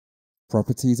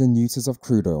Properties and Uses of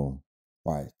Crude Oil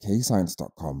by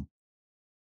KayScience.com.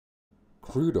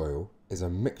 Crude oil is a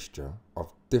mixture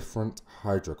of different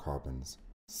hydrocarbons.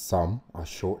 Some are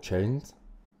short-chained,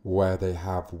 where they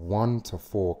have 1 to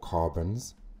 4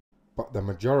 carbons, but the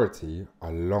majority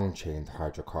are long-chained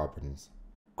hydrocarbons.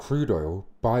 Crude oil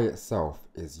by itself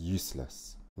is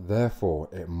useless. Therefore,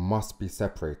 it must be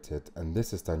separated, and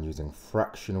this is done using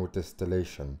fractional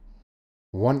distillation.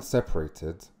 Once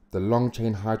separated, the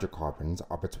long-chain hydrocarbons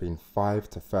are between 5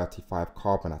 to 35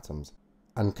 carbon atoms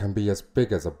and can be as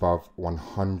big as above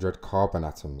 100 carbon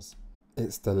atoms.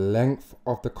 It's the length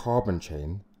of the carbon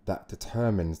chain that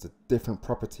determines the different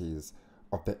properties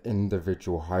of the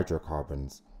individual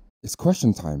hydrocarbons. It's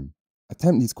question time.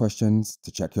 Attempt these questions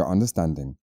to check your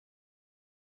understanding.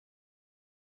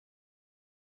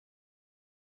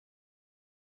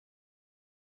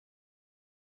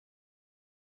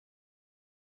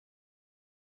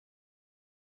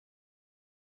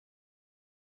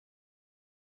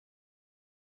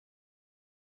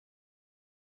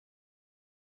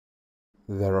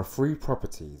 There are 3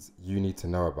 properties you need to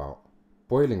know about: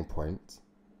 boiling point,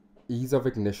 ease of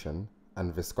ignition,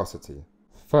 and viscosity.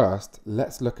 First,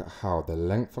 let's look at how the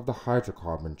length of the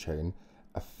hydrocarbon chain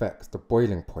affects the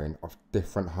boiling point of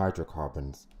different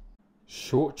hydrocarbons.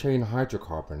 Short-chain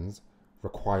hydrocarbons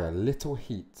require little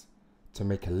heat to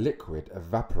make a liquid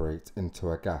evaporate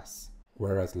into a gas,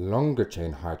 whereas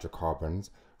longer-chain hydrocarbons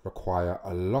require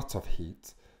a lot of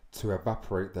heat to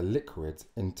evaporate the liquid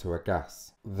into a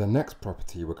gas. The next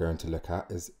property we're going to look at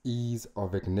is ease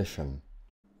of ignition.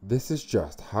 This is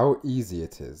just how easy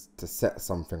it is to set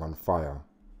something on fire.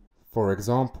 For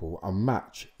example, a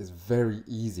match is very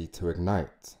easy to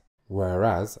ignite,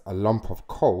 whereas a lump of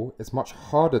coal is much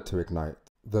harder to ignite.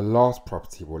 The last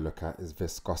property we'll look at is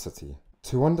viscosity.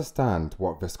 To understand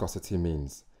what viscosity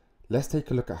means, let's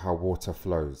take a look at how water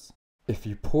flows. If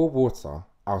you pour water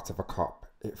out of a cup,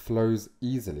 it flows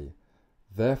easily.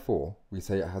 Therefore, we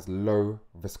say it has low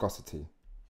viscosity.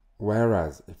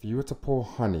 Whereas, if you were to pour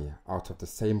honey out of the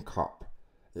same cup,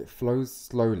 it flows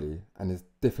slowly and is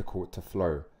difficult to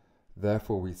flow.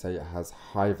 Therefore, we say it has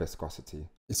high viscosity.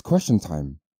 It's question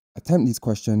time. Attempt these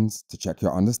questions to check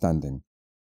your understanding.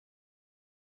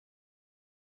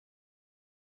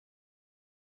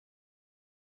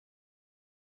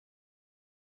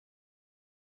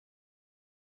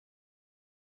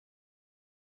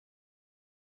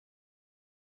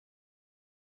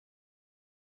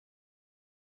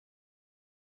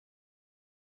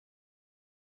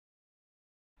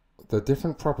 The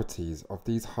different properties of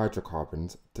these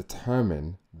hydrocarbons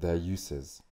determine their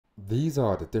uses. These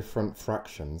are the different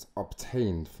fractions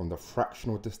obtained from the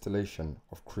fractional distillation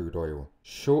of crude oil.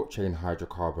 Short-chain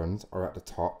hydrocarbons are at the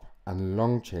top and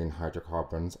long-chain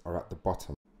hydrocarbons are at the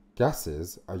bottom.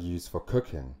 Gases are used for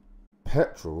cooking.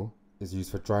 Petrol is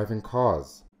used for driving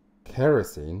cars.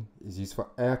 Kerosene is used for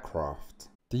aircraft.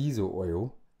 Diesel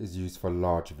oil is used for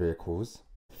large vehicles.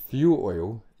 Fuel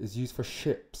oil is used for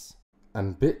ships.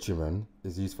 And bitumen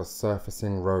is used for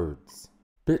surfacing roads.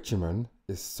 Bitumen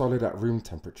is solid at room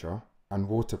temperature and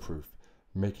waterproof,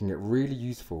 making it really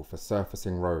useful for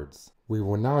surfacing roads. We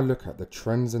will now look at the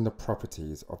trends in the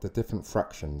properties of the different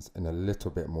fractions in a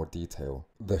little bit more detail.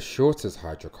 The shortest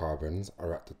hydrocarbons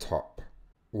are at the top,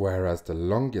 whereas the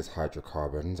longest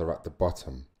hydrocarbons are at the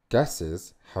bottom.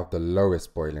 Gases have the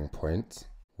lowest boiling point,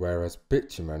 whereas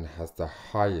bitumen has the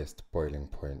highest boiling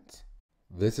point.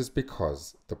 This is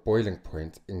because the boiling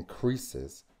point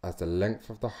increases as the length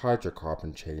of the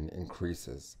hydrocarbon chain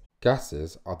increases.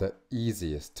 Gases are the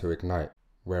easiest to ignite,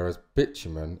 whereas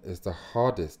bitumen is the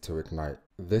hardest to ignite.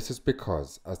 This is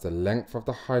because as the length of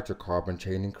the hydrocarbon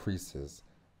chain increases,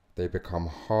 they become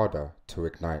harder to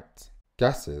ignite.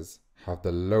 Gases have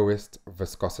the lowest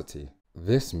viscosity.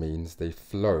 This means they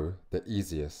flow the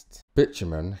easiest.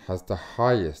 Bitumen has the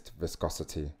highest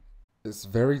viscosity. It's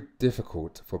very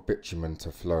difficult for bitumen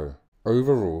to flow.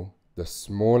 Overall, the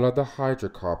smaller the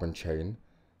hydrocarbon chain,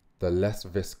 the less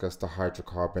viscous the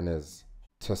hydrocarbon is.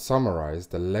 To summarize,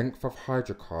 the length of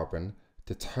hydrocarbon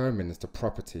determines the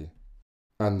property,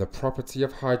 and the property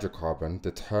of hydrocarbon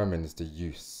determines the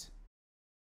use.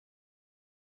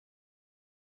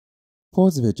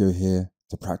 Pause the video here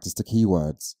to practice the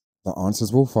keywords. The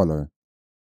answers will follow.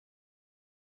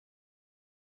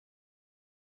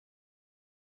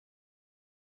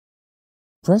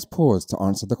 Press pause to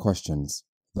answer the questions.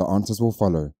 The answers will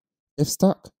follow. If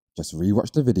stuck, just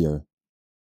rewatch the video.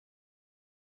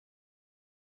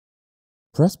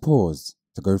 Press pause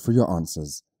to go through your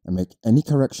answers and make any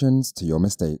corrections to your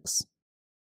mistakes.